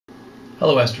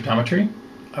Hello, Astrotometry.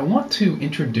 I want to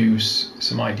introduce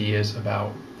some ideas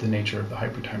about the nature of the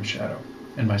hypertime shadow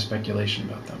and my speculation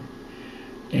about them.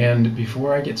 And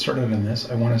before I get started on this,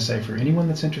 I want to say for anyone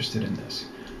that's interested in this,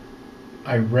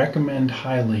 I recommend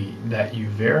highly that you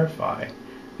verify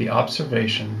the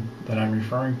observation that I'm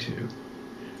referring to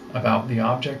about the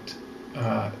object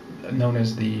known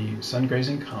as the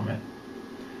Sungrazing Comet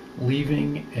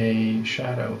leaving a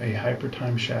shadow, a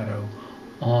hypertime shadow,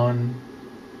 on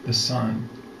the sun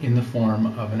in the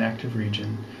form of an active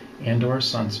region and or a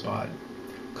sunspot,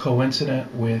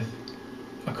 coincident with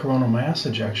a coronal mass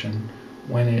ejection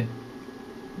when it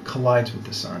collides with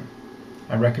the sun.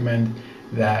 I recommend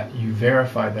that you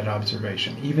verify that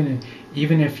observation.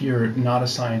 Even if you're not a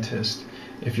scientist,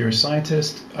 if you're a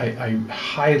scientist, I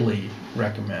highly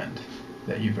recommend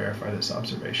that you verify this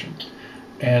observation.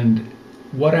 And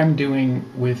what I'm doing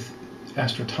with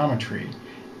astrotometry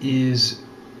is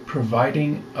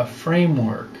providing a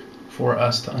framework for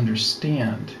us to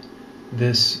understand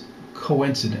this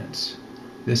coincidence,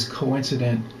 this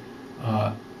coincident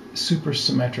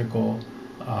supersymmetrical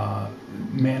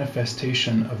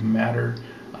manifestation of matter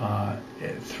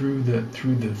through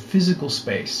the physical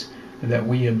space that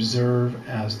we observe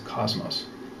as the cosmos.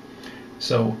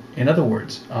 So, in other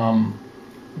words,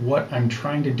 what I'm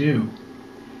trying to do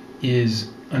is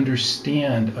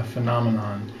understand a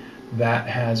phenomenon that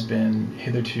has been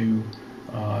hitherto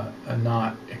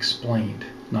not explained,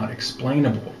 not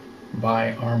explainable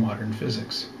by our modern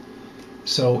physics.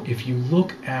 So if you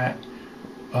look at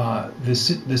the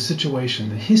situation,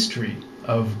 the history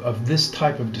of this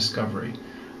type of discovery,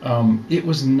 it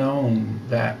was known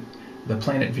that the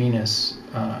planet Venus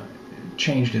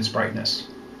changed its brightness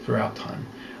throughout time.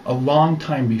 A long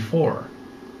time before,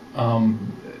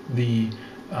 the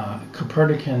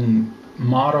Copernican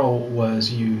model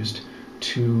was used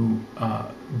to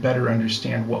better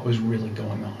understand what was really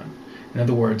going on. In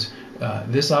other words,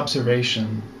 this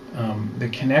observation, the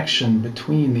connection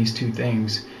between these two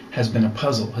things has been a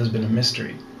puzzle, has been a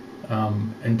mystery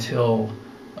until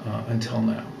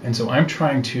now. And so I'm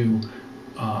trying to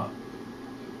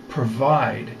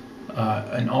provide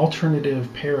an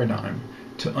alternative paradigm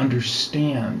to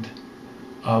understand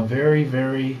a very,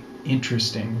 very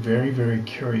interesting, very, very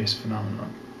curious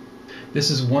phenomenon. This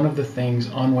is one of the things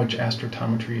on which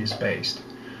astrotometry is based.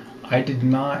 I did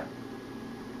not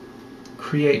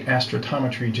create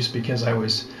astrotometry just because I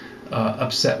was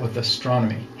upset with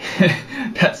astronomy.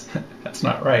 That's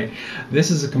not right.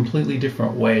 This is a completely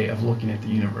different way of looking at the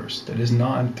universe that is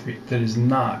not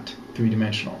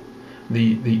three-dimensional.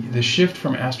 The shift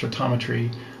from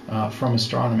astrotometry from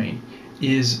astronomy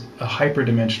is a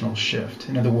hyperdimensional shift.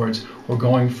 In other words, we're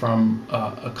going from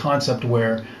a concept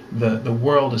where the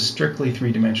world is strictly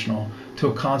three-dimensional to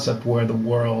a concept where the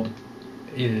world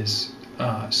is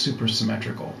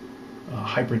supersymmetrical,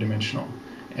 hyperdimensional,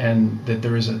 and that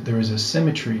there is a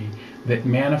symmetry that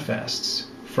manifests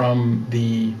from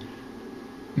the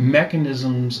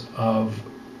mechanisms of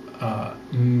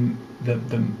the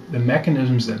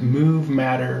mechanisms that move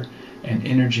matter and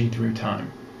energy through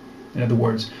time. In other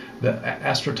words, the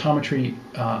astrotometry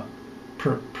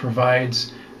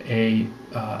provides an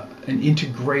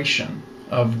integration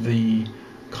of the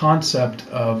concept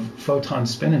of photon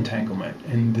spin entanglement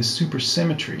and the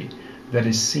supersymmetry that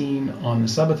is seen on the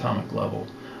subatomic level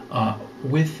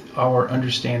with our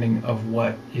understanding of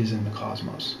what is in the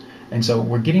cosmos. And so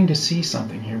we're getting to see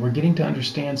something here. We're getting to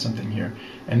understand something here.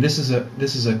 And this is a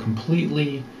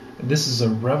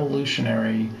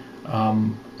revolutionary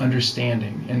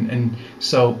understanding. And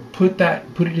so put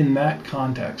it in that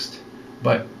context.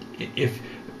 But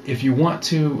if you want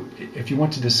to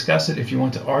discuss it, if you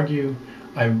want to argue,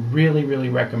 I really, really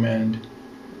recommend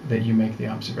that you make the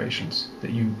observations,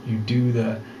 that you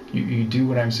do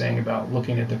what I'm saying about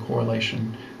looking at the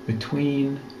correlation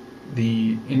between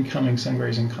the incoming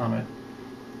sun-grazing comet,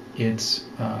 its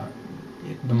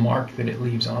the mark that it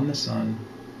leaves on the sun,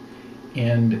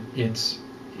 and its,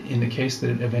 in the case that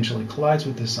it eventually collides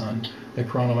with the sun, the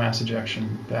coronal mass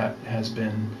ejection that has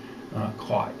been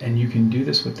caught. And you can do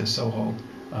this with the SOHO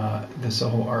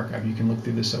archive. You can look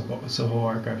through the SOHO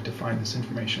archive to find this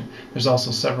information. There's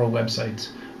also several websites.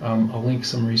 I'll link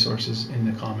some resources in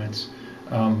the comments.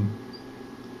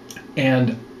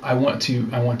 And I want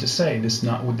to say this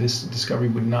discovery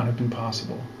would not have been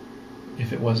possible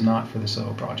if it was not for the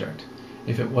SOHO project.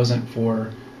 If it wasn't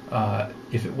for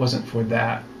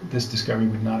that, this discovery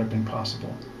would not have been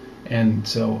possible. And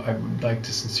so I would like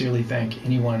to sincerely thank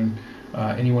anyone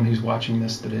who's watching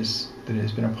this that has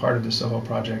been a part of the SOHO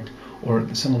project or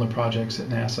the similar projects at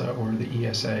NASA or the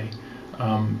ESA.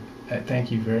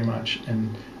 Thank you very much.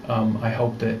 And I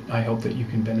hope that you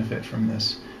can benefit from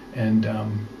this, and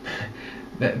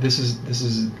this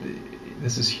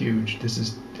is huge. This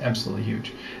is absolutely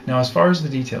huge. Now, as far as the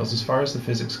details, as far as the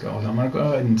physics goes, I'm going to go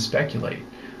ahead and speculate,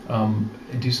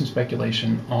 do some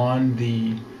speculation on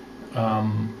the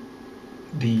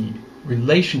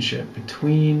relationship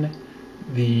between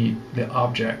the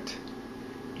object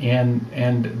and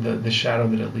the shadow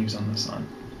that it leaves on the sun.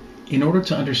 In order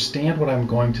to understand what I'm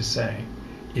going to say,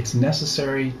 it's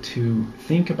necessary to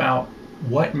think about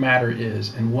what matter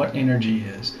is and what energy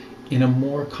is in a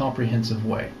more comprehensive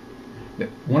way.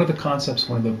 One of the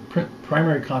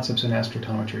primary concepts in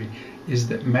astrotometry is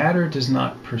that matter does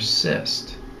not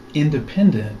persist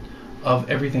independent of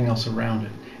everything else around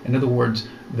it. In other words,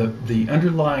 the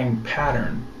underlying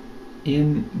pattern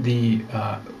in the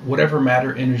whatever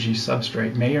matter energy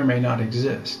substrate may or may not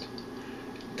exist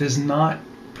does not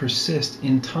persist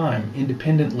in time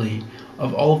independently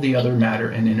of all of the other matter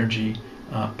and energy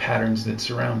patterns that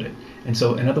surround it. And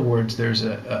so, in other words, there's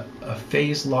a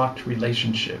phase-locked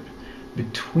relationship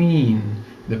between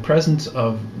the presence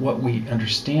of what we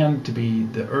understand to be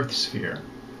the Earth sphere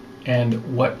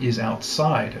and what is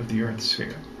outside of the Earth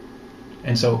sphere.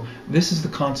 And so, this is the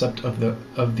concept of the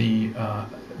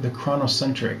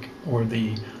chronocentric or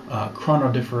the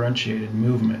chronodifferentiated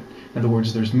movement. In other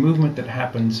words, there's movement that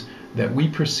happens that we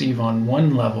perceive on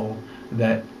one level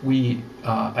that we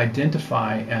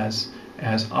identify as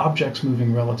objects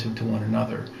moving relative to one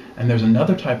another. And there's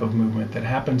another type of movement that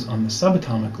happens on the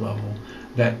subatomic level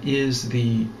that is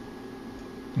the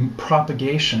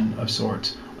propagation of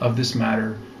sorts of this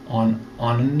matter on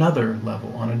another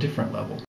level, on a different level.